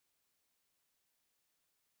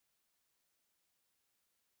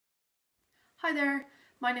Hi there,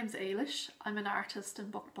 my name's Éilís. I'm an artist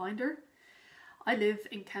and bookbinder. I live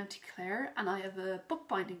in County Clare and I have a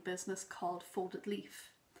bookbinding business called Folded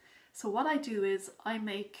Leaf. So what I do is I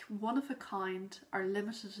make one-of-a-kind or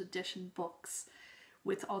limited edition books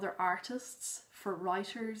with other artists, for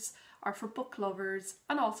writers or for book lovers,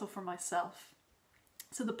 and also for myself.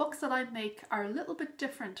 So the books that I make are a little bit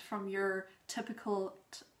different from your typical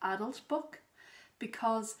adult book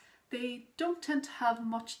because they don't tend to have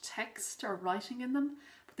much text or writing in them,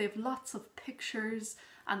 but they have lots of pictures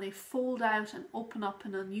and they fold out and open up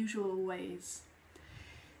in unusual ways.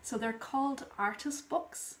 So they're called artist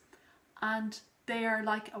books and they are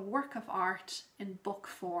like a work of art in book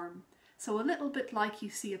form. So a little bit like you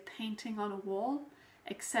see a painting on a wall,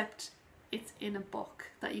 except it's in a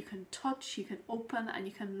book that you can touch, you can open and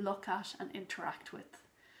you can look at and interact with.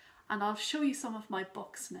 And I'll show you some of my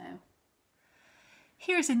books now.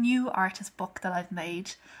 Here's a new artist book that I've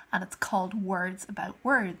made and it's called Words About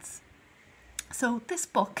Words. So this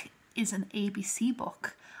book is an ABC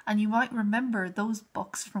book and you might remember those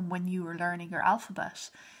books from when you were learning your alphabet.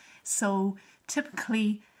 So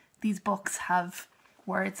typically these books have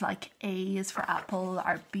words like A is for apple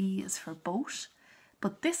or B is for boat,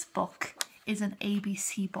 but this book is an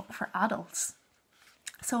ABC book for adults.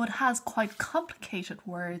 So it has quite complicated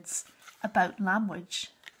words about language.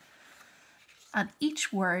 And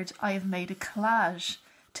each word I have made a collage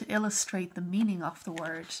to illustrate the meaning of the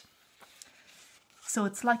word. So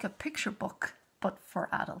it's like a picture book, but for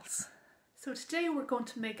adults. So today we're going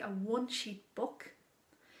to make a one-sheet book.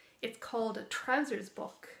 It's called a trousers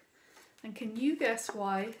book. And can you guess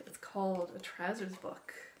why it's called a trousers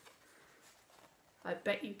book? I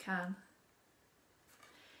bet you can.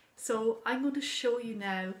 So I'm going to show you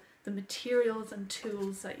now the materials and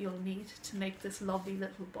tools that you'll need to make this lovely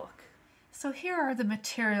little book. So here are the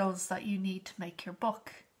materials that you need to make your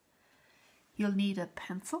book. You'll need a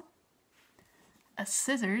pencil, a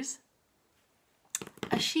scissors,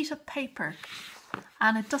 a sheet of paper,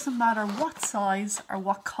 and it doesn't matter what size or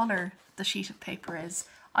what colour the sheet of paper is.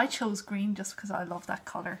 I chose green just because I love that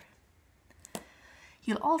colour.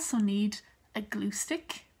 You'll also need a glue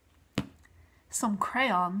stick, some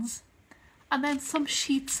crayons, and then some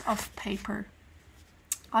sheets of paper.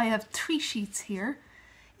 I have 3 sheets here.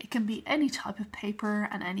 It can be any type of paper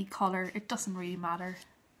and any colour, it doesn't really matter.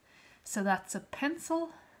 So that's a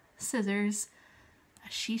pencil, scissors,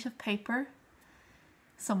 a sheet of paper,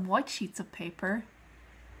 some white sheets of paper,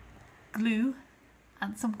 glue,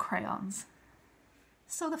 and some crayons.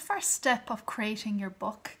 So the first step of creating your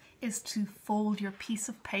book is to fold your piece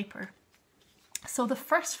of paper. So the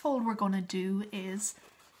first fold we're going to do is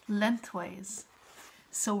lengthways.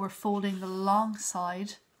 So we're folding the long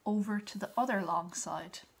side over to the other long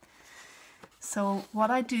side. So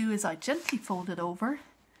what I do is I gently fold it over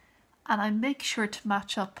and I make sure to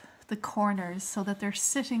match up the corners so that they're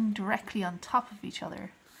sitting directly on top of each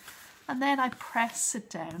other. And then I press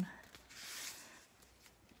it down.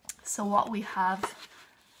 So what we have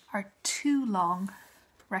are 2 long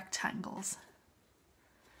rectangles.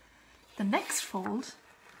 The next fold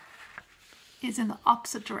is in the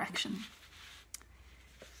opposite direction.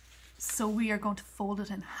 So we are going to fold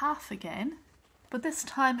it in half again, but this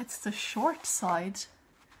time it's the short side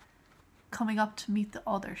coming up to meet the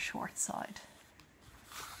other short side.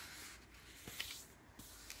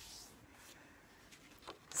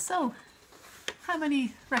 So, how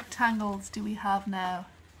many rectangles do we have now?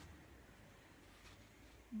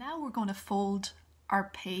 Now we're going to fold our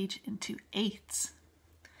page into 8ths.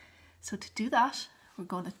 So to do that, we're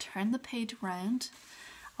going to turn the page around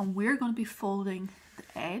and we're going to be folding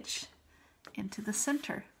the edge into the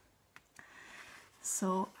center.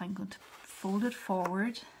 So I'm going to fold it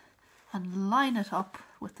forward and line it up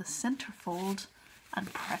with the center fold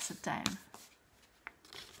and press it down.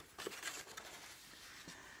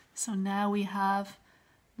 So now we have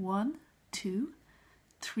 1, 2,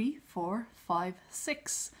 3, 4, 5,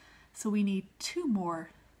 6. So we need 2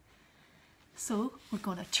 more. So we're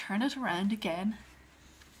going to turn it around again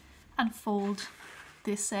and fold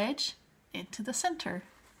this edge into the center.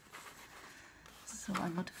 So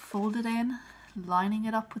I'm going to fold it in, lining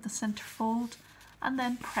it up with the center fold, and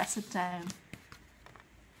then press it down.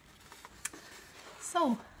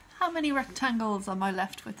 So how many rectangles am I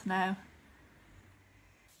left with now?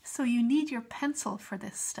 So you need your pencil for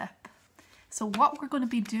this step. So what we're going to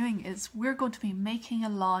be doing is we're going to be making a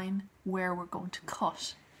line where we're going to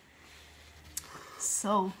cut.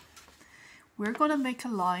 So we're going to make a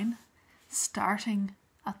line starting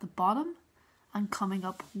at the bottom and coming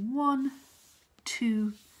up 1,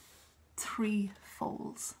 2, 3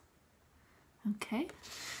 folds. Okay,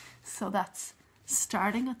 so that's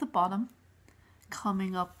starting at the bottom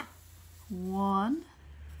coming up 1,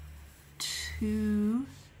 2,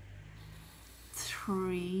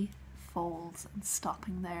 3 folds and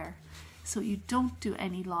stopping there. So you don't do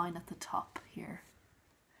any line at the top here.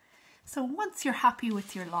 So once you're happy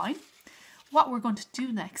with your line, what we're going to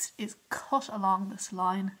do next is cut along this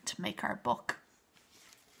line to make our book.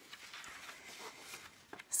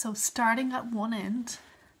 So starting at one end,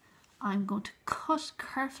 I'm going to cut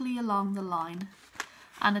carefully along the line,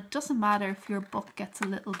 and it doesn't matter if your book gets a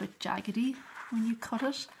little bit jaggedy when you cut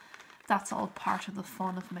it. That's all part of the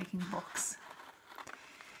fun of making books.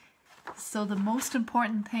 So the most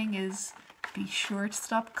important thing is be sure to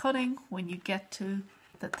stop cutting when you get to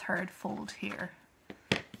the third fold here.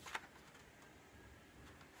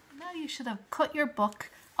 Now you should have cut your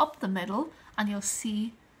book up the middle, and you'll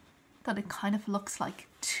see that it kind of looks like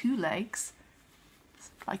 2 legs,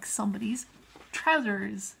 like somebody's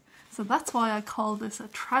trousers. So that's why I call this a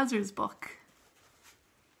trousers book.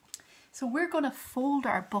 So we're going to fold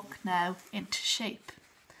our book now into shape.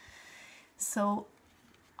 So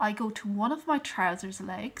I go to one of my trousers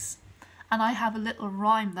legs, and I have a little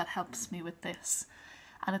rhyme that helps me with this.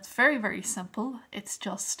 And it's very, very simple. It's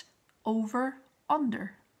just over,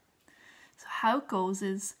 under. So how it goes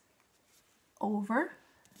is over,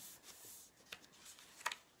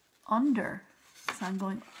 under. So I'm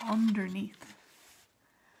going underneath.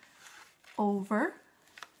 Over,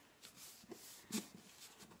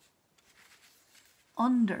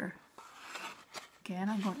 under. Again,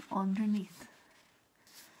 I'm going underneath.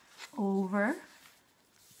 Over,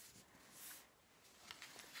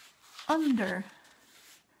 under,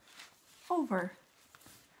 over.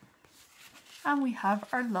 And we have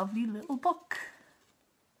our lovely little book.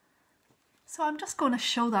 So I'm just going to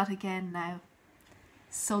show that again now.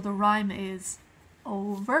 So the rhyme is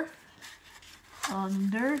over,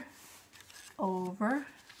 under, over,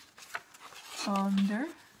 under,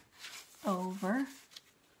 over,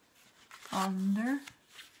 under,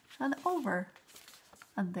 and over.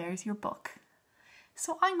 And there's your book.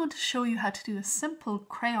 So I'm going to show you how to do a simple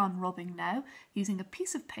crayon rubbing now using a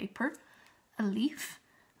piece of paper, a leaf,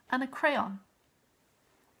 and a crayon.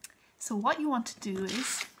 So what you want to do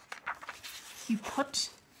is you put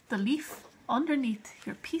the leaf underneath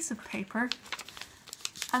your piece of paper,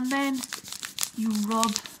 and then you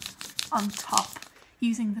rub on top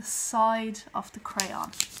using the side of the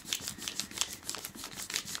crayon.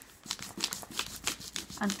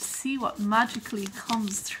 And see what magically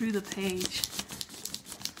comes through the page.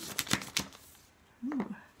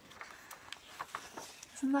 Ooh.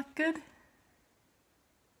 Isn't that good?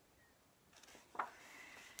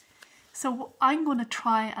 So I'm going to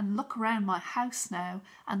try and look around my house now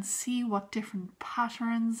and see what different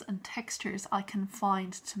patterns and textures I can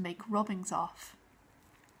find to make rubbings off.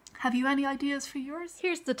 Have you any ideas for yours?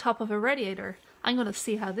 Here's the top of a radiator. I'm going to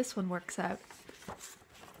see how this one works out.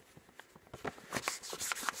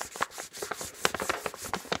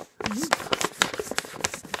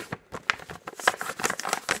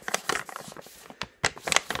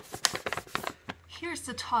 Here's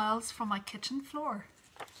the tiles from my kitchen floor.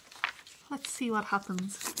 Let's see what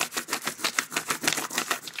happens.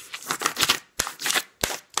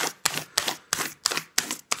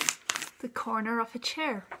 The corner of a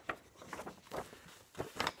chair.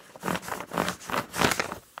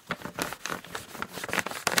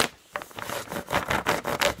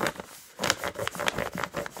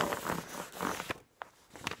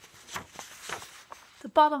 The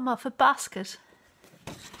bottom of a basket.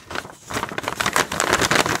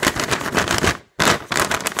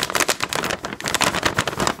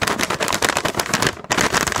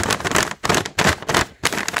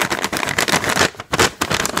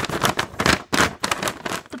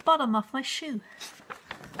 Bottom of my shoe.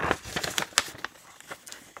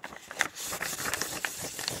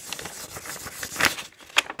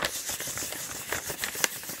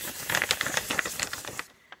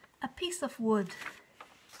 A piece of wood.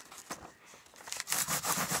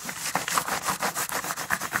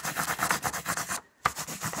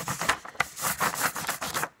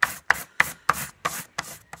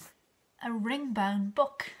 A ring-bound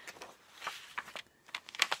book.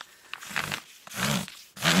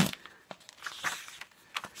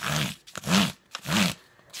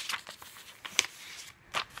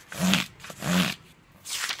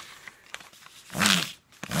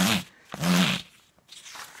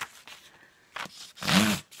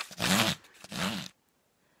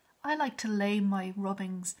 I like to lay my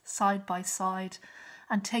rubbings side by side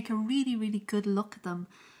and take a really, really good look at them,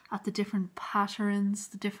 at the different patterns,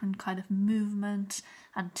 the different kind of movement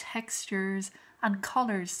and textures and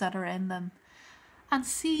colours that are in them, and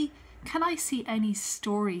see, can I see any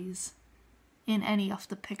stories in any of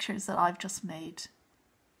the pictures that I've just made.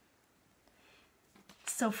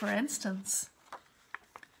 So for instance,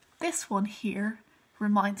 this one here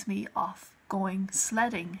reminds me of going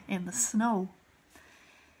sledding in the snow.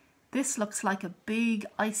 This looks like a big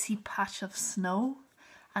icy patch of snow,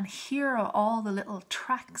 and here are all the little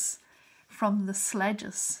tracks from the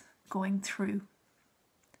sledges going through.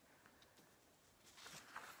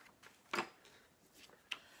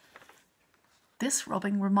 This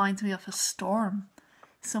rubbing reminds me of a storm,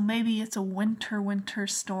 so maybe it's a winter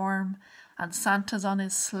storm and Santa's on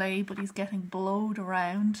his sleigh but he's getting blowed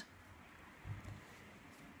around.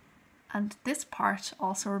 And this part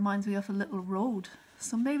also reminds me of a little road,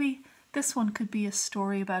 so maybe this one could be a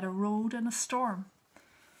story about a road and a storm.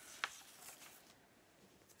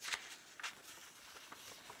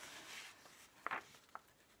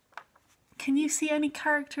 Can you see any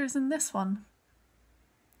characters in this one?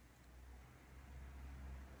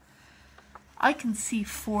 I can see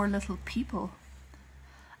 4 little people,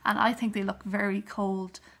 and I think they look very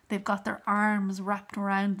cold. They've got their arms wrapped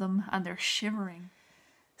around them and they're shivering.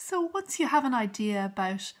 So once you have an idea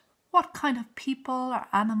about what kind of people or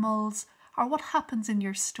animals or what happens in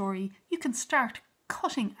your story, you can start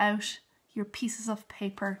cutting out your pieces of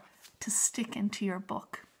paper to stick into your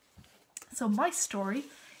book. So my story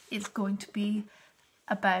is going to be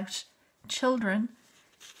about children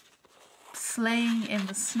sleighing in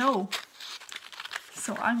the snow.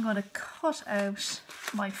 So I'm going to cut out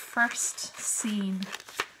my first scene.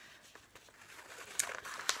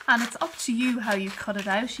 And it's up to you how you cut it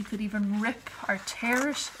out. You could even rip or tear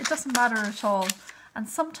it. It doesn't matter at all. And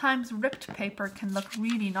sometimes ripped paper can look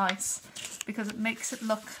really nice because it makes it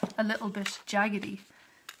look a little bit jaggedy.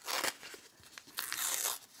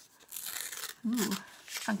 Ooh,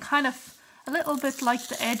 and kind of a little bit like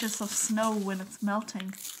the edges of snow when it's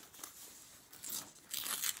melting.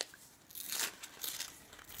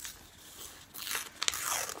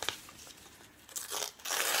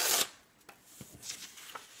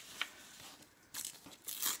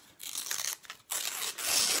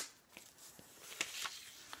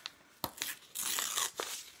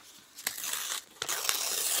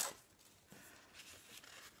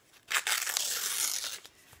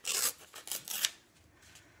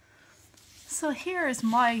 So here is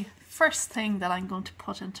my first thing that I'm going to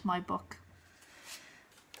put into my book.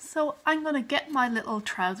 So I'm going to get my little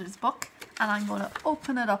trousers book and I'm going to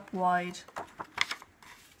open it up wide.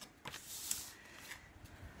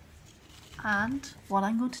 And what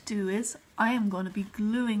I'm going to do is I am going to be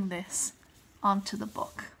gluing this onto the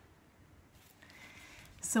book.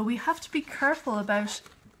 So we have to be careful about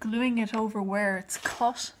gluing it over where it's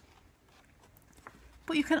cut.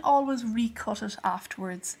 But you can always recut it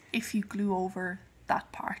afterwards if you glue over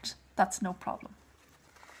that part. That's no problem.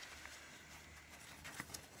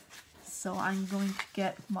 So I'm going to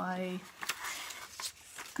get my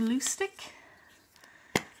glue stick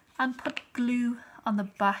and put glue on the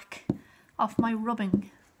back of my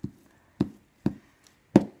rubbing.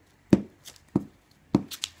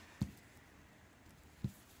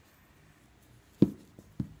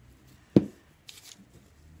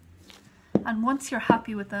 And once you're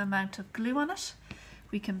happy with the amount of glue on it,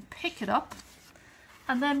 we can pick it up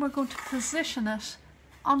and then we're going to position it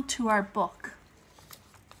onto our book.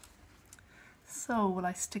 So will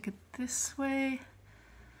I stick it this way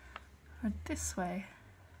or this way?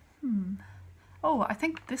 Oh, I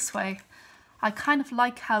think this way. I kind of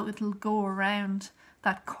like how it'll go around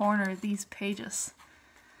that corner of these pages.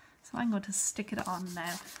 So I'm going to stick it on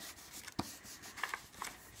now.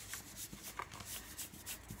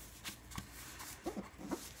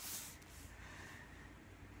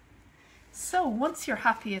 So once you're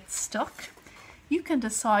happy it's stuck, you can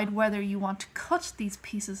decide whether you want to cut these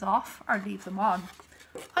pieces off or leave them on.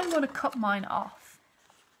 I'm going to cut mine off.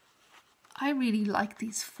 I really like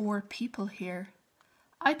these 4 people here.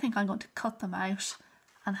 I think I'm going to cut them out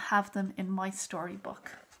and have them in my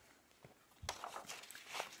storybook.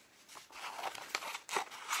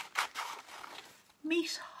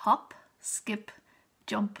 Meet Hop, Skip,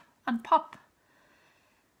 Jump and Pop.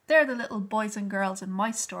 They're the little boys and girls in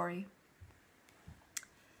my story.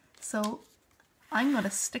 So I'm going to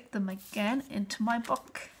stick them again into my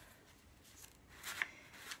book.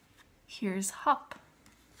 Here's Hop.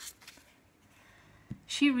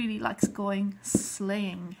 She really likes going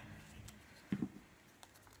sleighing.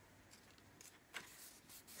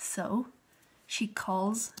 So she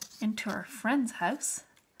calls into her friend's house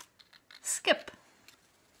Skip,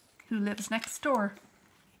 who lives next door.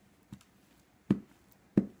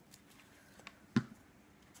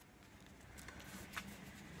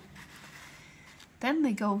 Then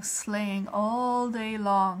they go sleighing all day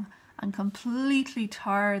long and completely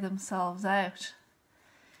tire themselves out.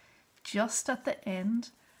 Just at the end,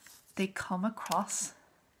 they come across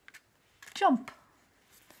Jump.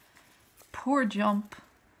 Poor Jump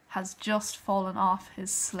has just fallen off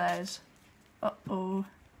his sled. Uh-oh.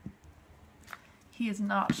 He is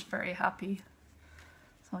not very happy.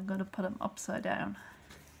 So I'm going to put him upside down.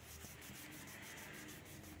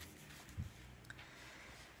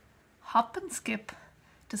 Hop and Skip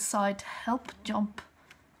decide to help Jump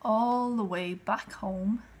all the way back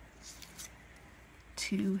home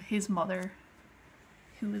to his mother,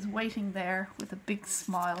 who is waiting there with a big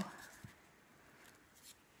smile.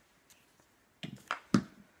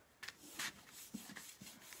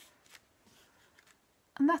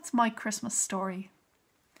 And that's my Christmas story.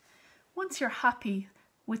 Once you're happy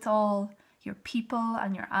with all your people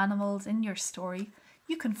and your animals in your story,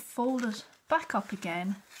 you can fold it back up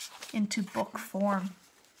again into book form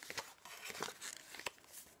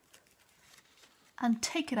and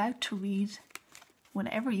take it out to read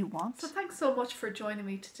whenever you want. So thanks so much for joining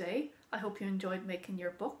me today. I hope you enjoyed making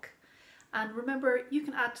your book. And remember, you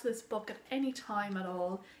can add to this book at any time at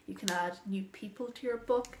all. You can add new people to your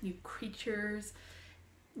book, new creatures,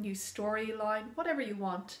 new storyline, whatever you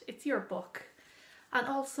want. It's your book. And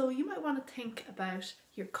also you might want to think about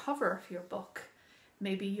your cover of your book.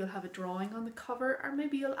 Maybe you'll have a drawing on the cover, or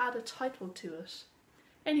maybe you'll add a title to it.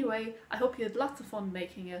 Anyway, I hope you had lots of fun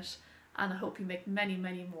making it, and I hope you make many,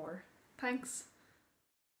 many more. Thanks.